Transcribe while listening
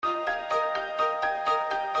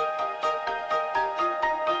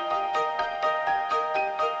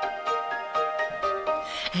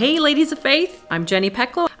Hey, ladies of faith, I'm Jenny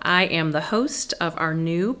Pecklow. I am the host of our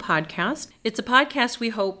new podcast. It's a podcast we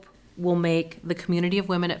hope will make the community of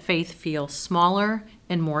women at faith feel smaller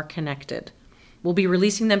and more connected. We'll be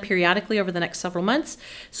releasing them periodically over the next several months,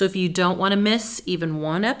 so if you don't want to miss even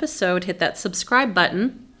one episode, hit that subscribe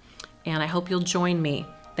button, and I hope you'll join me.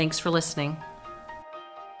 Thanks for listening.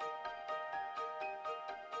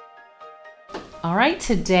 All right,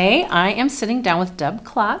 today I am sitting down with Deb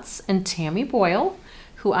Klotz and Tammy Boyle,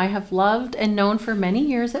 who I have loved and known for many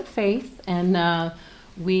years at Faith, and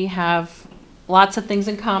we have lots of things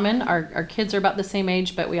in common. Our kids are about the same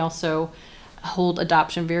age, but we also hold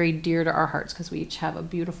adoption very dear to our hearts because we each have a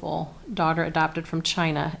beautiful daughter adopted from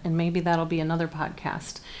China, and maybe that'll be another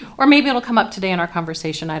podcast. Or maybe it'll come up today in our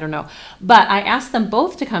conversation, I don't know. But I asked them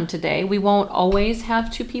both to come today. We won't always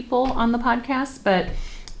have two people on the podcast, but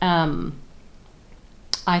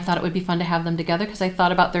I thought it would be fun to have them together because I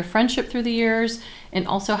thought about their friendship through the years and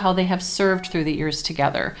also how they have served through the years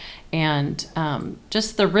together. And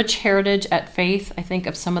just the rich heritage at Faith, I think,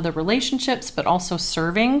 of some of the relationships, but also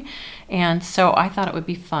serving. And so I thought it would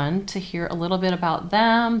be fun to hear a little bit about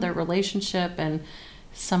them, their relationship, and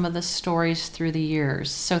some of the stories through the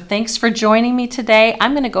years. So thanks for joining me today.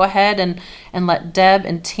 I'm going to go ahead and let Deb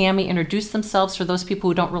and Tammy introduce themselves for those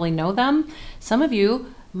people who don't really know them. Some of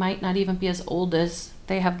you might not even be as old as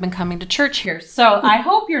they have been coming to church here. So I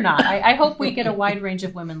hope you're not. I hope we get a wide range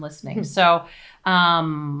of women listening. So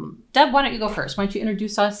Deb, why don't you go first? Why don't you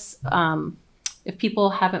introduce us? If people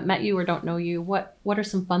haven't met you or don't know you, what are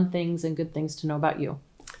some fun things and good things to know about you?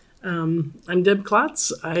 I'm Deb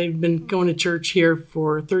Klotz. I've been going to church here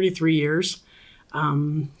for 33 years.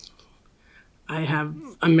 I'm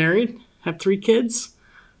married, have 3 kids.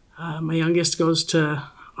 My youngest goes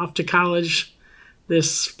off to college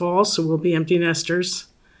this fall, so we'll be empty nesters.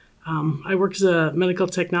 I work as a medical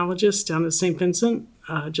technologist down at St. Vincent,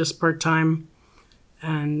 just part-time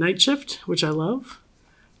and night shift, which I love.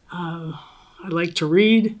 I like to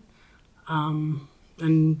read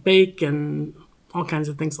and bake and all kinds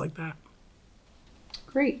of things like that.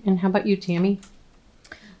 Great. And how about you, Tammy?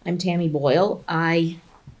 I'm Tammy Boyle. I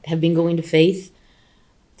have been going to Faith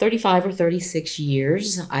 35 or 36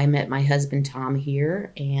 years. I met my husband Tom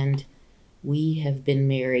here, and we have been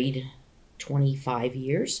married 25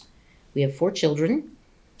 years. We have 4 children.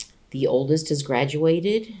 The oldest has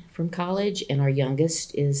graduated from college, and our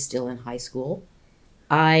youngest is still in high school.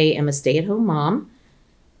 I am a stay-at-home mom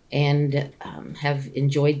and have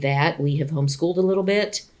enjoyed that. We have homeschooled a little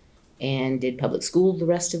bit and did public school the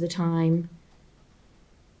rest of the time.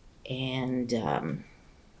 And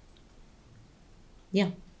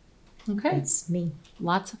Okay. That's me.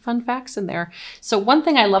 Lots of fun facts in there. So one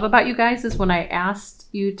thing I love about you guys is when I asked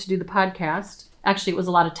you to do the podcast, actually it was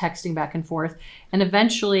a lot of texting back and forth, and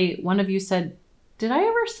eventually one of you said, "Did I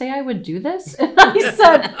ever say I would do this?" And I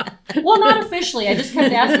said, well, not officially. I just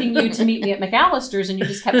kept asking you to meet me at McAllister's, and you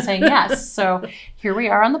just kept saying yes. So here we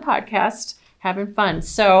are on the podcast having fun.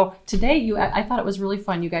 So today I thought it was really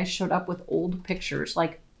fun. You guys showed up with old pictures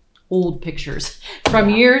from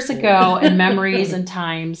years ago and memories and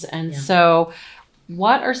times. And so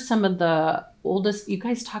what are some of the oldest, you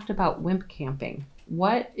guys talked about wimp camping.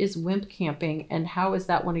 What is wimp camping, and how is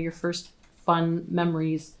that one of your first fun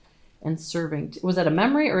memories and serving? Was that a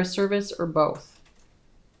memory or a service or both?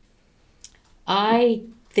 I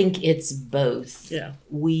think it's both. Yeah.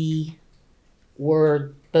 We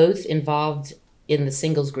were both involved in the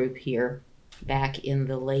singles group here back in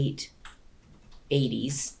the late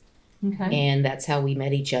 80s. Okay. And that's how we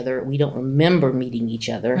met each other. We don't remember meeting each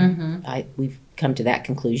other. Mm-hmm. We've come to that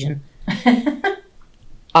conclusion.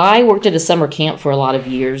 I worked at a summer camp for a lot of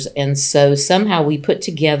years, and so somehow we put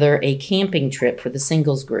together a camping trip for the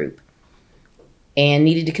singles group and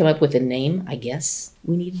needed to come up with a name, I guess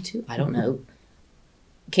we needed to. I don't know.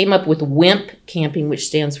 Came up with WIMP camping, which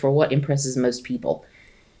stands for what impresses most people.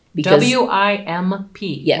 Because WIMP.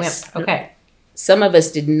 Yes. WIMP. Okay. Some of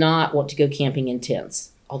us did not want to go camping in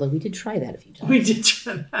tents, although we did try that a few times. We did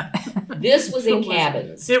try that. This was in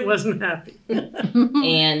cabins. It wasn't happy.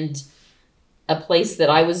 And a place that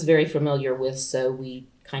I was very familiar with, so we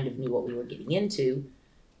kind of knew what we were getting into.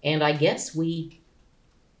 And I guess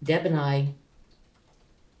Deb and I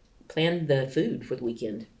planned the food for the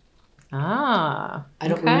weekend. I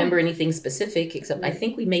don't remember anything specific, except I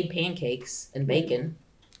think we made pancakes and bacon.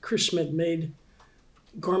 Chris Schmidt made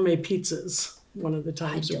gourmet pizzas one of the I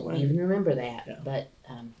times. don't even remember that, Yeah. but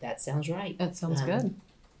that sounds right. That sounds good.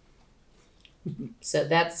 So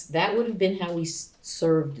that would have been how we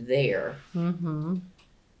served there. Mm-hmm.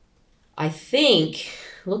 I think,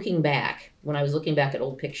 looking back, when I was looking back at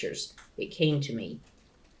old pictures, it came to me.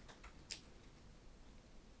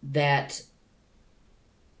 that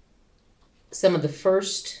some of the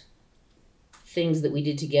first things that we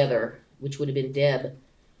did together, which would have been Deb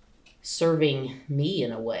serving me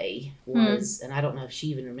in a way, was, and I don't know if she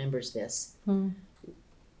even remembers this,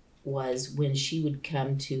 was when she would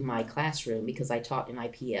come to my classroom, because I taught in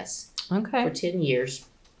IPS Okay. for 10 years,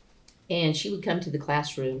 and she would come to the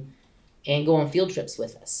classroom and go on field trips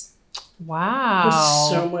with us. It Wow. was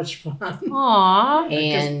so much fun. Aw.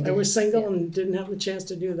 And I was single and didn't have the chance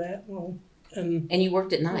to do that. Well, and you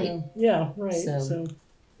worked at night, yeah, right. So- So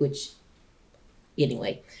which,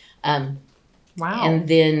 anyway. Wow. And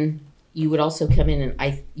then you would also come in,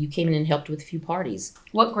 and you came in and helped with a few parties.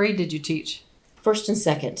 What grade did you teach? First and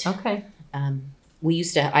second. Okay.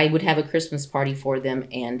 I would have a Christmas party for them,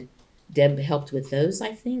 and Deb helped with those,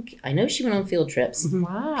 I think. I know she went on field trips.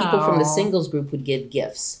 Wow. People from the singles group would give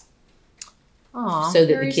gifts Aw, so that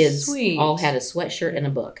very the kids sweet. all had a sweatshirt and a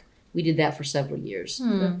book. We did that for several years.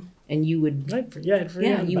 And you would, I'd forget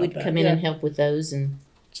you would about come that. in Yeah. and help with those. And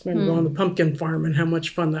Just remember going to the pumpkin farm and how much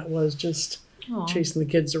fun that was, just Aw. chasing the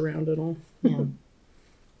kids around and all. yeah.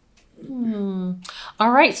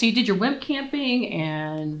 All right. So you did your wimp camping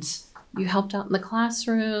and you helped out in the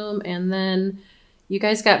classroom, and then you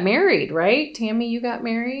guys got married, right? Tammy, you got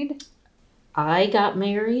married? I got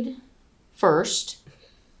married first.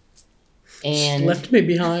 And Left me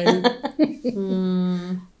behind.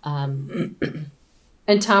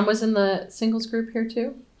 And Tom was in the singles group here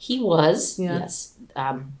too? he was, Yeah. yes.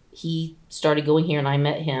 He started going here, and I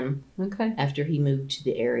met him Okay. after he moved to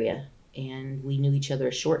the area, and we knew each other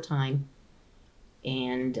a short time,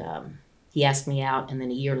 and he asked me out, and then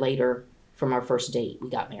a year later from our first date we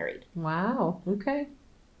got married. Wow. Okay.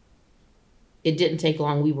 It didn't take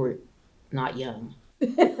long. We were not young.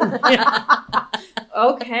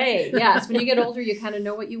 Okay. Yes. When you get older, you kind of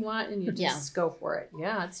know what you want and you just go for it.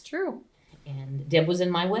 Yeah, it's true. And Deb was in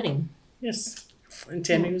my wedding. Yes. And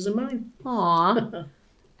Tammy was in mine. Aw.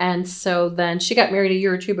 And so then she got married a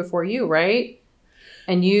year or two before you, right?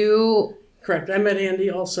 And you, Correct. I met Andy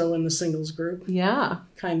also in the singles group, yeah.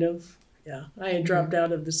 kind of. Yeah. I had dropped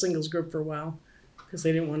out of the singles group for a while because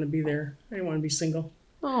they didn't want to be there. I didn't want to be single.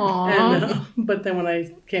 Aw. And, but then when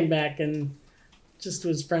I came back and just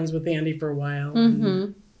was friends with Andy for a while, and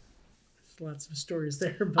there's lots of stories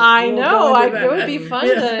there. But I we won't know. go into It would that. be fun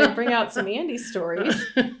Yeah. to bring out some Andy stories.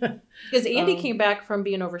 Because Andy came back from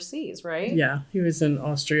being overseas, right? Yeah, he was in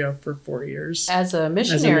Austria for 4 years As a as a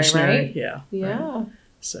missionary, missionary. right? Yeah, right. Yeah.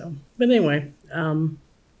 So, but anyway,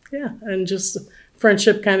 yeah, and just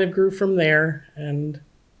friendship kind of grew from there, and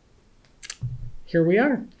here we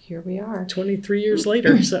are, Here we are. 23 years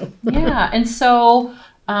later. So, Yeah. And so,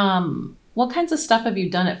 what kinds of stuff have you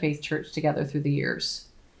done at Faith Church together through the years?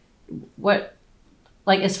 What,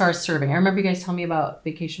 like as far as serving? I remember you guys telling me about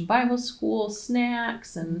Vacation Bible School,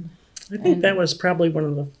 snacks, and I think that was probably one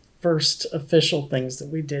of the first official things that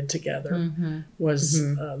we did together. Was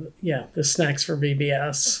the snacks for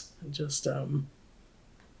VBS. Just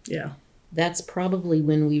yeah. That's probably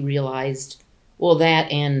when we realized, well, that,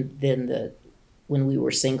 and then when we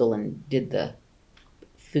were single and did the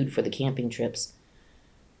food for the camping trips.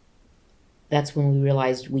 That's when we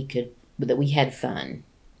realized that we had fun.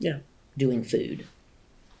 Yeah. Doing food.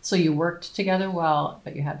 so you worked together well,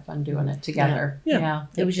 but you had fun doing it together. Yeah.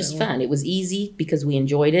 It was just fun. It was easy because we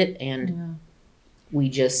enjoyed it, and we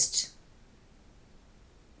just,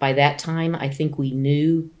 by that time, I think we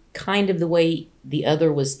knew kind of the way the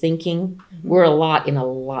other was thinking. We're alike in a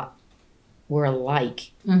lot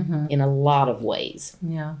of ways,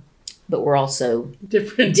 Yeah. but we're also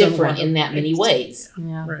Different in that many ways.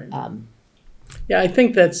 Yeah. Right. Yeah, I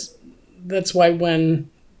think that's why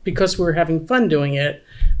because we were having fun doing it,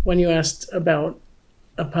 when you asked about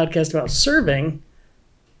a podcast about serving,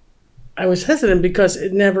 I was hesitant because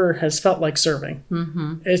it never has felt like serving.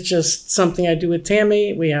 It's just something I do with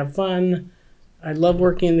Tammy. We have fun. I love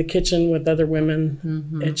working in the kitchen with other women.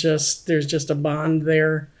 There's just a bond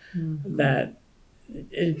there that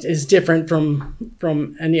it is different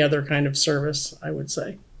from any other kind of service, I would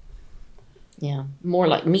say. Yeah, more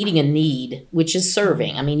like meeting a need, which is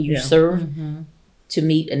serving. I mean, you serve to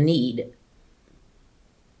meet a need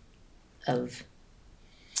of.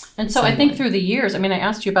 And so I think through the years, I mean, I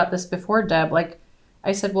asked you about this before, Deb. Like,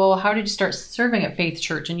 I said, well, how did you start serving at Faith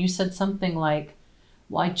Church? And you said something like,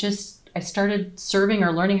 well, I started serving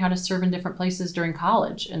or learning how to serve in different places during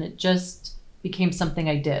college, and it just became something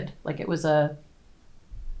I did. Like, it was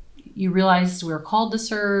you realized we were called to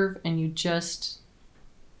serve, and you just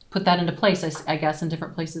put that into place, I guess, in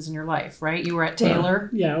different places in your life, right? You were at Taylor.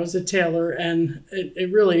 Yeah, I was at Taylor, and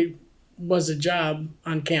it really was a job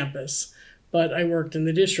on campus. But I worked in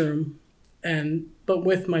the dish room but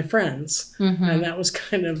with my friends. Mm-hmm. And that was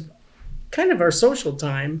kind of our social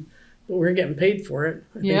time, but we were getting paid for it.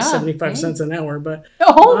 I think Yeah, 75 hey. cents an hour, but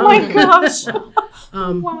Oh my gosh.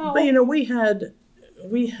 Wow. but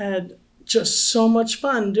we had just so much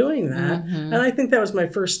fun doing that. Mm-hmm. And I think that was my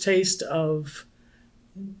first taste of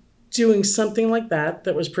doing something like that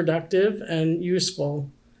was productive and useful,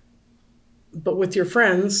 but with your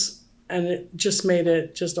friends, and it just made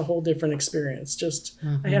it just a whole different experience.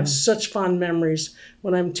 I have such fond memories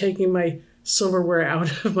when I'm taking my silverware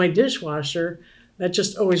out of my dishwasher. That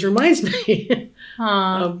just always reminds me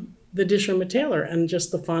of the dish room at Taylor and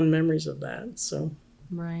just the fond memories of that. So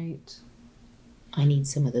Right. I need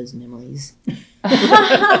some of those memories.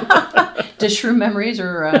 Dish room memories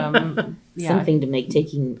or yeah. Something to make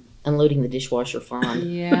unloading the dishwasher fun.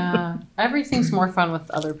 Yeah. Everything's more fun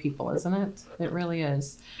with other people, isn't it? It really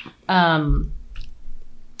is.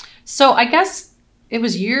 So I guess it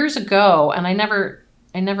was years ago, and I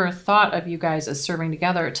never thought of you guys as serving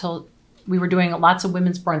together until we were doing lots of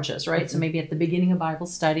women's brunches, right? So maybe at the beginning of Bible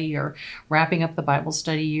study or wrapping up the Bible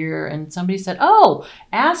study year, and somebody said, "Oh,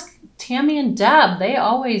 ask Tammy and Deb. They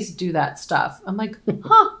always do that stuff." I'm like,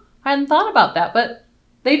 "Huh, I hadn't thought about that, but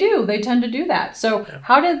they do. They tend to do that." So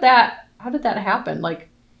how did that happen? Like,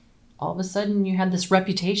 all of a sudden you had this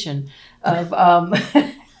reputation of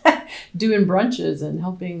doing brunches and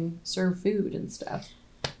helping serve food and stuff.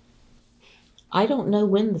 I don't know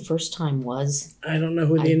when the first time was. I don't know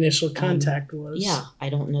who the initial contact was. Yeah, I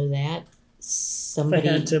don't know that. If I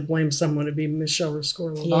had to blame someone, it'd be Michelle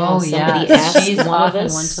Rescorla. Yeah, somebody yes. asked She's one of often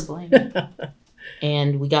us. one to blame.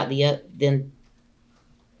 And we got then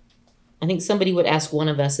I think somebody would ask one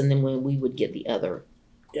of us, and then we would get the other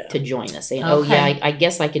to join us, saying, "Oh yeah, I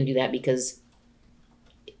guess I can do that," because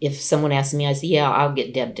if someone asks me, I say, "Yeah, I'll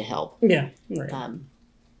get Deb to help." Yeah, right.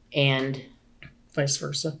 And vice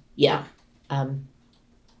versa. Yeah.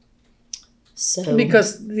 So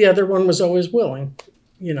because the other one was always willing,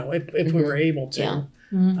 if we were able to. Yeah.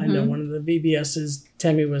 Mm-hmm. I know one of the VBSs,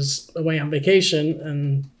 Tammy was away on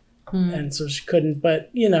vacation and so she couldn't,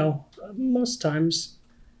 but most times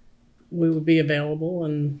we would be available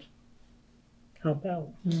and help out.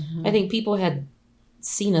 Mm-hmm. I think people had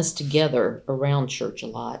seen us together around church a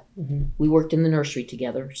lot. Mm-hmm. We worked in the nursery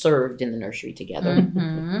together, served in the nursery together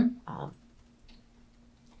Mm-hmm.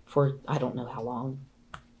 for I don't know how long.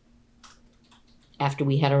 After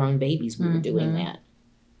we had our own babies, we were doing that.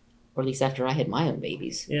 Or at least after I had my own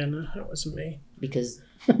babies. Yeah, no, that wasn't me. Because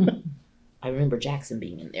I remember Jackson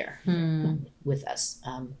being in there with us.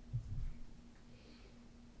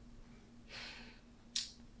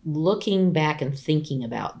 Looking back and thinking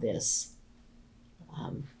about this,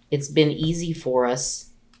 it's been easy for us,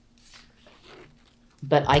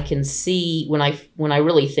 but I can see when I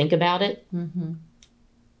really think about it,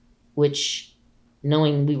 which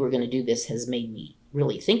knowing we were going to do this has made me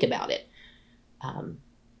really think about it.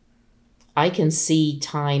 I can see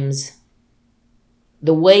times,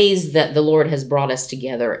 the ways that the Lord has brought us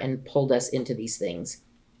together and pulled us into these things.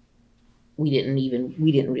 We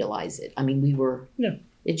didn't realize it. I mean,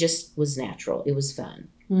 it just was natural. It was fun.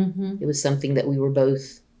 Mm-hmm. It was something that we were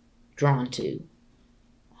both drawn to.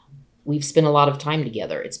 We've spent a lot of time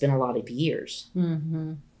together. It's been a lot of years.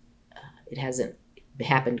 Mm-hmm. It hasn't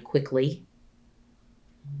happened quickly.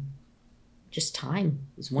 Just time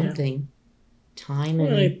is one thing. Time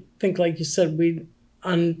and I think, like you said, we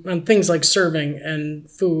on things like serving and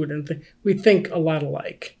food and we think a lot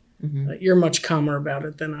alike. You're much calmer about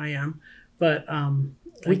it than I am, but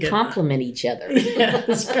we complement each other. Yeah,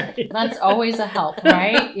 that's right. That's always a help,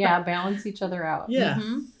 right? Yeah, balance each other out. Yeah,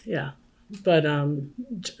 yeah. But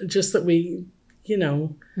just that we,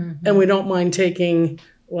 Mm-hmm. and we don't mind taking,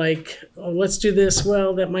 like, oh, let's do this.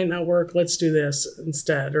 Well, that might not work. Let's do this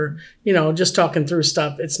instead. Or, just talking through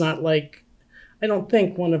stuff. It's not like, I don't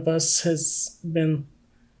think one of us has been,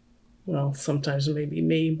 well, sometimes maybe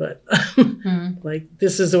me, but like,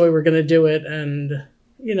 this is the way we're going to do it. And,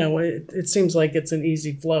 it seems like it's an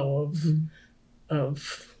easy flow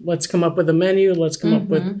of let's come up with a menu. Let's come up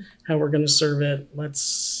with how we're going to serve it.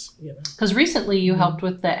 Let's, Because recently you helped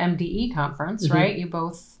with the MDE conference, right? You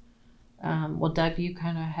both, Deb, you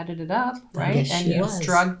kind of headed it up, right? Yes, and she you was.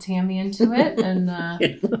 drugged Tammy into it and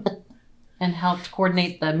and helped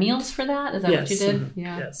coordinate the meals for that. Is that what you did?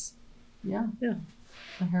 Yeah. Yes. Yeah. Yeah.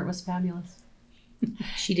 I heard it was fabulous.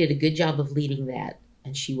 She did a good job of leading that,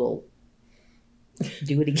 and she will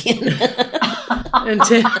do it again. And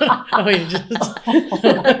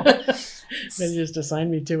they just assigned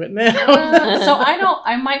me to it now. So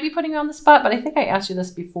I might be putting you on the spot, but I think I asked you this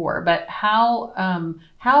before, but how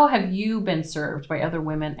have you been served by other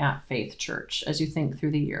women at Faith Church as you think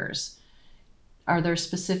through the years? are there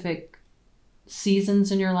specific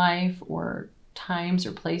seasons in your life or times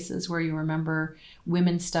or places where you remember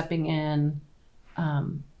women stepping in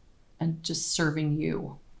and just serving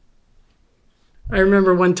you? I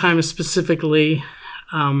remember one time specifically,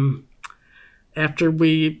 after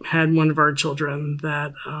we had one of our children,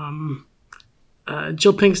 that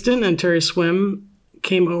Jill Pinkston and Terry Swim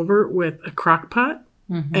came over with a crock pot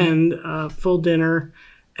and a full dinner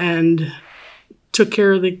and took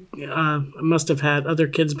care of the, must have had other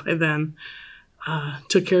kids by then,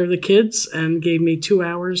 took care of the kids and gave me 2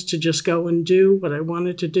 hours to just go and do what I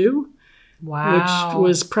wanted to do. Wow. Which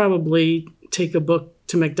was probably take a book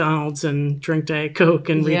to McDonald's and drink Diet Coke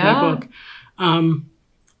and read my book.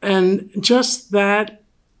 And just that,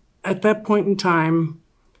 at that point in time,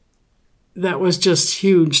 that was just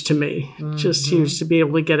huge to me. Just huge to be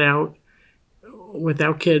able to get out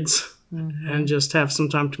without kids and just have some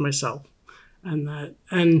time to myself. And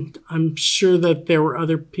I'm sure that there were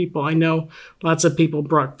other people. I know lots of people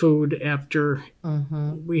brought food after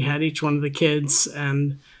we had each one of the kids,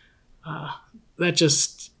 and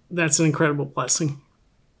that's an incredible blessing.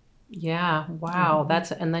 Yeah. Wow.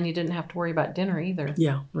 And then you didn't have to worry about dinner either.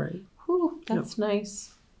 Yeah, right. Whew, that's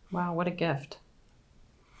nice. Wow, what a gift.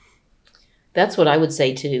 That's what I would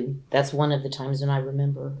say too. That's one of the times when I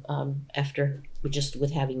remember after just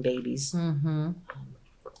with having babies.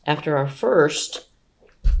 After our first,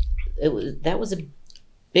 that was a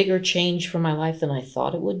bigger change for my life than I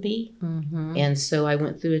thought it would be. And so I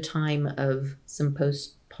went through a time of some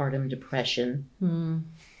postpartum depression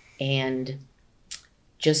and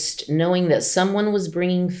just knowing that someone was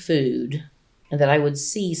bringing food and that I would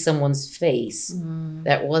see someone's face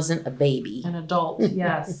that wasn't a baby. An adult,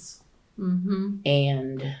 yes.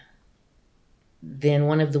 And then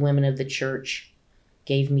one of the women of the church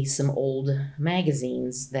gave me some old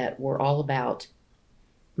magazines that were all about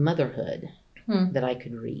motherhood that I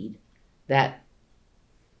could read. That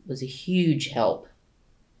was a huge help.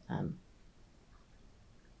 And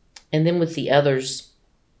then with the others,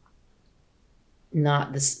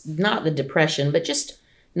 not the depression, but just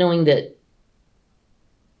knowing that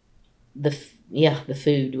the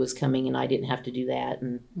food was coming and I didn't have to do that,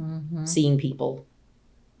 and seeing people.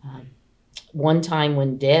 One time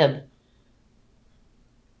when Deb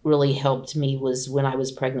really helped me was when I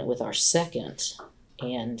was pregnant with our second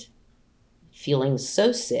and feeling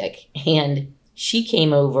so sick, and she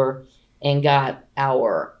came over and got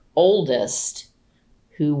our oldest,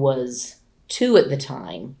 who was 2 at the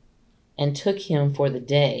time, and took him for the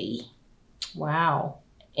day. Wow.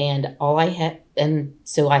 And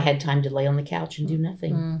so I had time to lay on the couch and do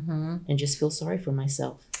nothing and just feel sorry for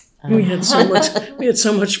myself. We had so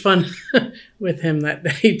much fun with him that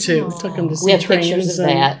day too. Aww. Took him to see We have trains pictures of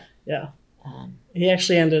that. Yeah. He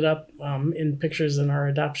actually ended up in pictures in our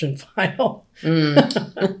adoption file.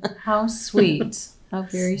 How sweet. How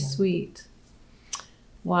very sweet.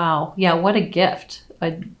 Wow. Yeah, what a gift.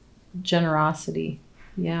 A generosity.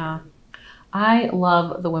 Yeah. I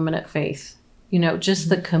love the Women at Faith. You know, just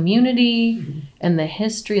the community and the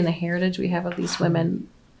history and the heritage we have of these women.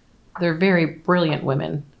 They're very brilliant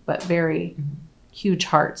women, but very huge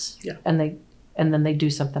hearts. Yeah. And then they do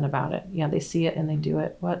something about it. Yeah, they see it and they do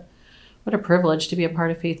it. What a privilege to be a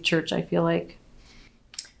part of Faith Church, I feel like.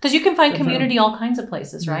 Because you can find community all kinds of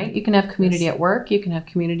places, right? You can have community at work, you can have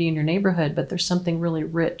community in your neighborhood, but there's something really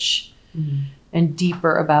rich and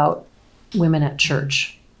deeper about women at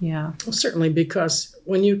church. Yeah. Well, certainly, because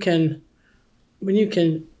when you can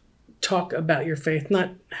talk about your faith,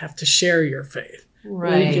 not have to share your faith.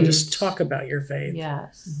 Right. When you can just talk about your faith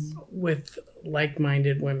with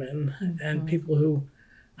like-minded women and people who,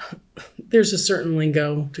 there's a certain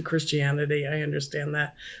lingo to Christianity. I understand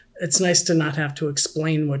that. It's nice to not have to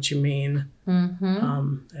explain what you mean.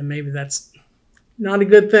 And maybe that's not a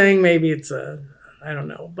good thing. Maybe it's I don't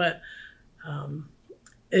know. But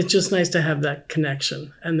it's just nice to have that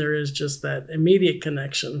connection. And there is just that immediate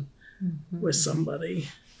connection with somebody.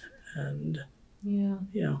 And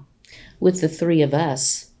yeah. With the 3 of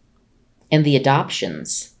us and the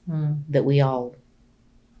adoptions that we all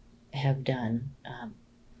have done.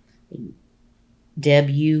 Deb,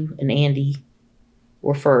 you, and Andy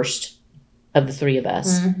were first of the 3 of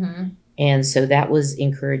us. And so that was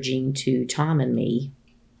encouraging to Tom and me.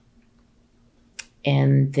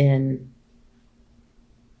 And then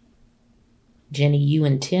Jenny, you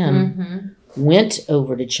and Tim went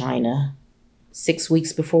over to China 6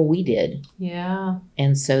 weeks before we did. Yeah.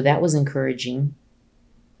 And so that was encouraging.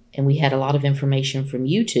 And we had a lot of information from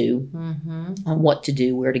you two on what to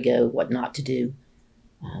do, where to go, what not to do.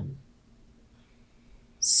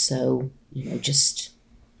 So, just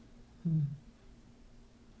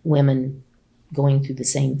women going through the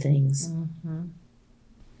same things.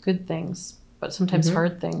 Good things, but sometimes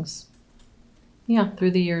hard things. Yeah,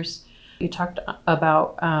 through the years. You talked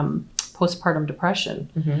about postpartum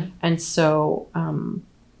depression. And so,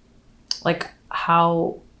 like,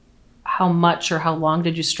 how much or how long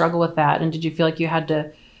did you struggle with that? And did you feel like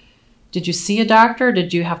did you see a doctor?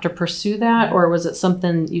 Did you have to pursue that? Or was it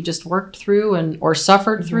something you just worked through or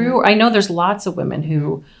suffered through? I know there's lots of women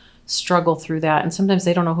who struggle through that, and sometimes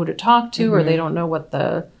they don't know who to talk to, or they don't know what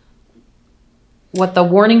the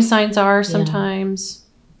warning signs are sometimes.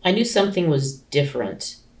 I knew something was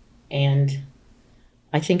different, and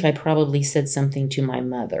I think I probably said something to my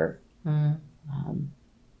mother.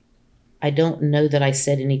 I don't know that I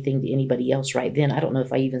said anything to anybody else right then. I don't know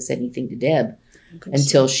if I even said anything to Deb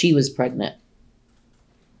until she was pregnant,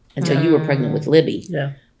 until you were pregnant with Libby.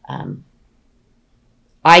 Yeah.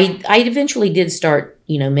 I eventually did start,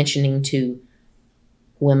 mentioning to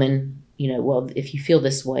women, well, if you feel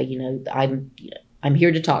this way, I'm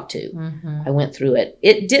here to talk to. I went through it.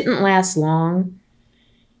 It didn't last long.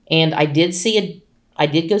 And I did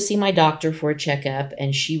go see my doctor for a checkup,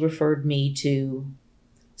 and she referred me to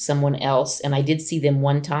someone else. And I did see them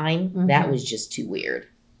one time. That was just too weird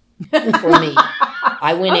for me.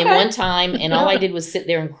 I went in one time, and all I did was sit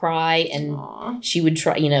there and cry, and she would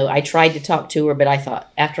try, I tried to talk to her, but I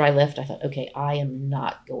thought, after I left, okay, I am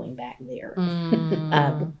not going back there.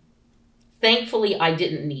 Thankfully, I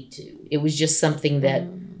didn't need to. It was just something that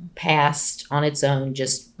passed on its own,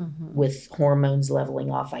 just with hormones leveling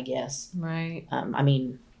off, I guess. Right. I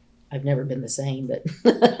mean, I've never been the same, but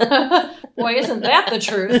boy, isn't that the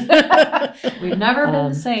truth? We've never been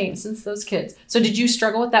the same since those kids. So did you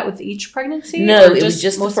struggle with that with each pregnancy? No, it was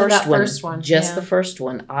just the first one. Just Yeah. the first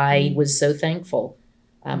one. I was so thankful.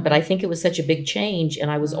 But I think it was such a big change, and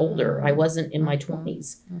I was older. I wasn't in my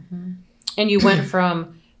 20s. And you went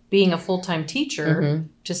from being a full-time teacher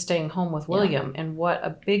to staying home with William. And what a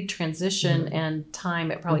big transition and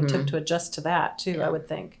time it probably took to adjust to that, too, I would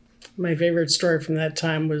think. My favorite story from that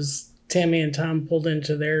time was Tammy and Tom pulled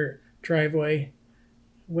into their driveway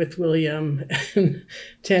with William, and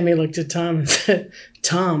Tammy looked at Tom and said,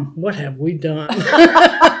 "Tom, what have we done?"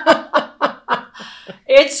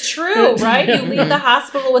 It's true, right? You leave the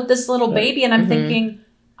hospital with this little baby, and I'm thinking,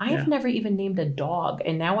 I have never even named a dog,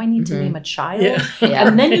 and now I need to name a child. Yeah.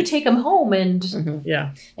 And then you take him home, and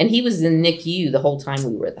Yeah. And he was in NICU the whole time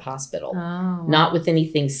we were at the hospital. Not with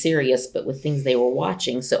anything serious, but with things they were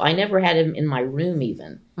watching. So I never had him in my room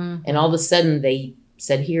even. And all of a sudden they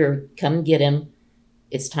said, "Here, come get him.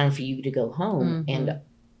 It's time for you to go home." And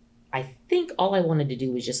I think all I wanted to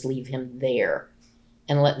do was just leave him there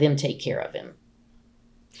and let them take care of him.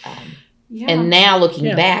 And now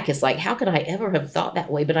looking back, it's like, how could I ever have thought that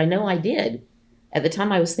way? But I know I did. At the time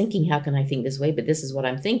I was thinking, how can I think this way? But this is what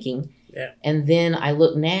I'm thinking. Yeah. And then I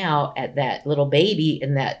look now at that little baby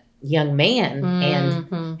and that young man,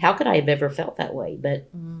 and how could I have ever felt that way? But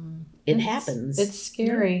it happens. It's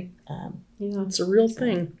scary. It's a real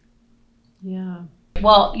thing. Yeah.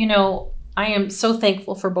 Well, I am so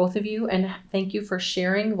thankful for both of you, and thank you for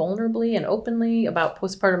sharing vulnerably and openly about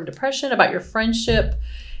postpartum depression, about your friendship,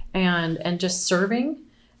 and just serving.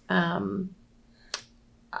 I'm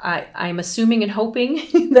assuming and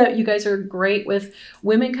hoping that you guys are great with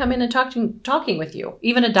women coming and talking with you,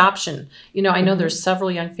 even adoption. I know there's several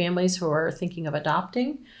young families who are thinking of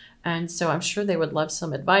adopting, and so I'm sure they would love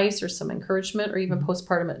some advice or some encouragement, or even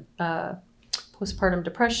postpartum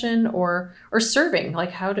depression or serving.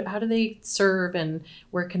 Like how do they serve, and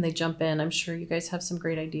where can they jump in? I'm sure you guys have some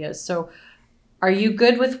great ideas. So are you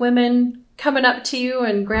good with women coming up to you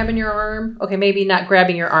and grabbing your arm? Okay, maybe not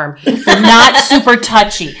grabbing your arm. Not super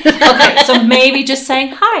touchy. Okay, so maybe just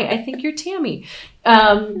saying, "Hi, I think you're Tammy.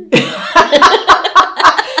 Can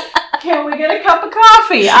we get a cup of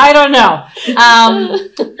coffee?" I don't know.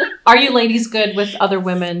 Are you ladies good with other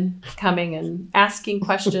women coming and asking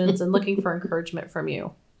questions and looking for encouragement from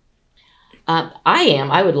you? I am.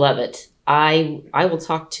 I would love it. I will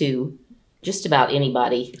talk to just about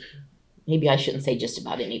anybody. Maybe I shouldn't say just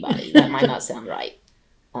about anybody. That might not sound right.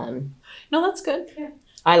 No, that's good. Yeah.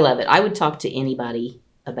 I love it. I would talk to anybody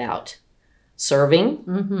about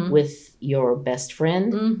serving with your best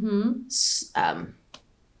friend,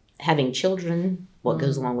 having children, what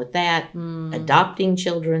goes along with that, adopting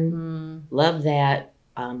children, love that,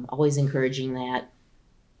 always encouraging that.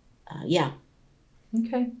 Yeah.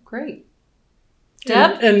 Okay, great.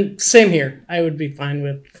 Deb? And same here. I would be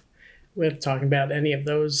fine with talking about any of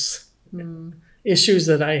those issues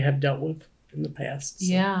that I have dealt with in the past. So.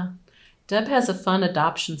 Yeah. Deb has a fun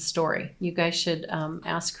adoption story. You guys should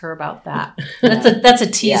ask her about that. That's a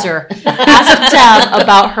teaser. Ask Deb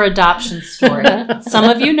about her adoption story. Some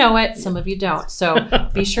of you know it, some of you don't. So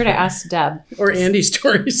be sure to ask Deb. Or Andy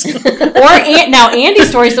stories. Now Andy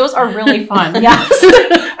stories, those are really fun. Yes.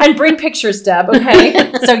 And bring pictures, Deb,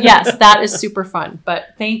 okay? So yes, that is super fun.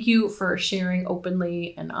 But thank you for sharing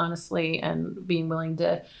openly and honestly and being willing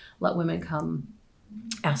to let women come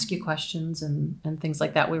ask you questions and things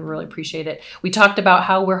like that. We really appreciate it. We talked about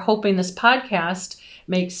how we're hoping this podcast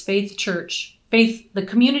makes the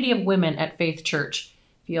community of women at Faith Church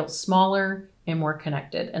feel smaller and more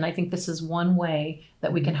connected. And I think this is one way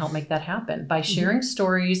that we can help make that happen by sharing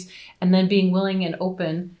stories and then being willing and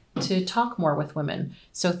open to talk more with women.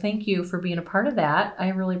 So thank you for being a part of that. I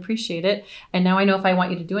really appreciate it. And now I know if I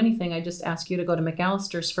want you to do anything, I just ask you to go to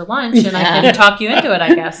McAllister's for lunch and I can talk you into it,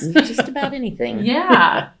 I guess. Just about anything.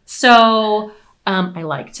 Yeah. So I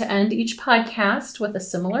like to end each podcast with a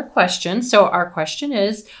similar question. So our question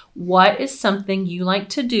is, what is something you like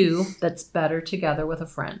to do that's better together with a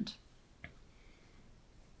friend?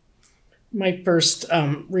 My first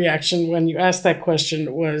reaction when you asked that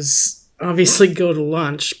question was obviously go to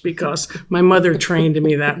lunch, because my mother trained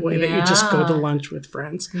me that way, that you just go to lunch with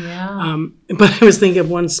friends. Yeah. But I was thinking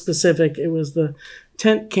of one specific. It was the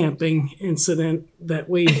tent camping incident that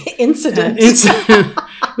we... Incident.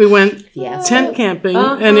 We went Yes. tent camping,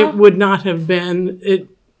 and it would not have been...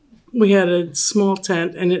 We had a small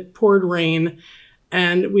tent, and it poured rain,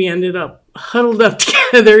 and we ended up huddled up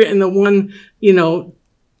together in the one,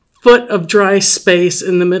 foot of dry space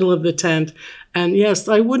in the middle of the tent. And yes,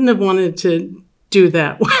 I wouldn't have wanted to do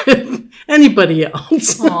that with anybody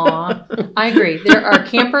else. Aw, I agree. There are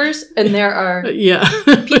campers and there are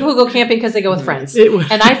people who go camping because they go with friends.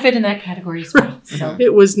 And I fit in that category as well. So.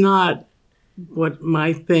 It was not what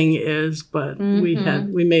my thing is, but we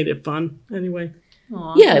made it fun anyway.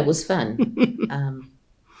 Aww. Yeah, it was fun.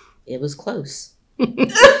 It was close. and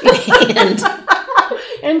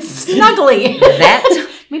snuggly. That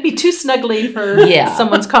maybe too snuggly for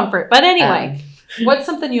someone's comfort. But anyway, what's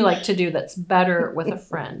something you like to do that's better with a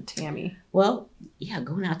friend, Tammy? Well,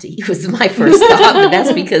 going out to eat was my first thought, but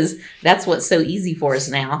that's because that's what's so easy for us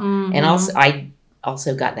now. Mm-hmm. And also, I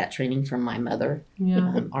also got that training from my mother.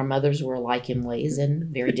 Yeah. Our mothers were alike in ways and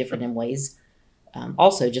very different in ways.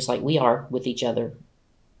 Also, just like we are with each other.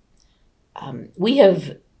 We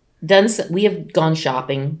have gone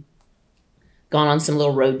shopping, gone on some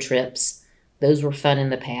little road trips. Those were fun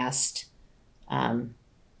in the past.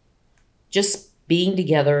 Just being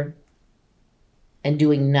together and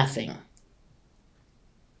doing nothing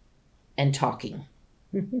and talking.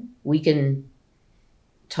 We can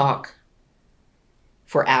talk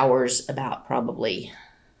for hours about probably,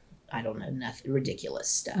 nothing, ridiculous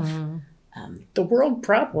stuff. The world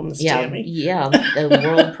problems, Tammy. Yeah, the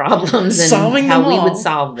world problems and solving how them we all. would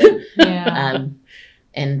solve them. Yeah.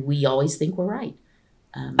 And we always think we're right.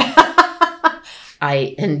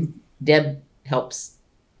 And Deb helps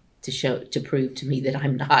to prove to me that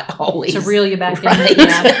I'm not always to reel you back right.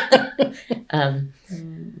 in.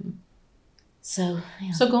 So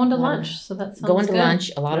going to lunch. So that sounds going to good.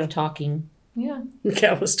 lunch. A lot of talking. Yeah.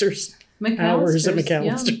 McAllister's. Hours at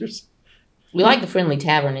McAllister's. Yeah. We like the Friendly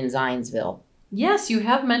Tavern in Zionsville. Yes, you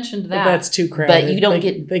have mentioned that. But that's too crowded. But you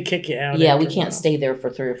don't they kick you out. Yeah, we can't stay there for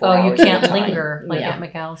 3 or 4 hours. Oh, you can't linger at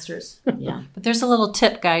McAllister's. Yeah. But there's a little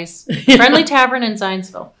tip, guys. Friendly Tavern in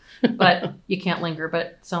Zionsville. But you can't linger,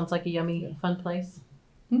 but sounds like a yummy, fun place.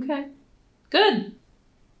 Okay. Good.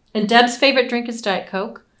 And Deb's favorite drink is Diet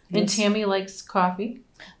Coke. Yes. And Tammy likes coffee.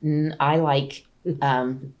 I like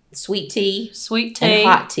sweet tea. And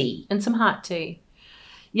hot tea. And some hot tea.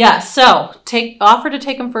 Yeah, so offer to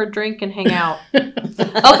take them for a drink and hang out.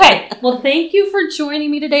 Okay, well, thank you for joining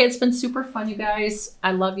me today. It's been super fun, you guys.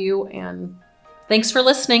 I love you, and thanks for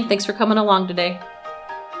listening. Thanks for coming along today.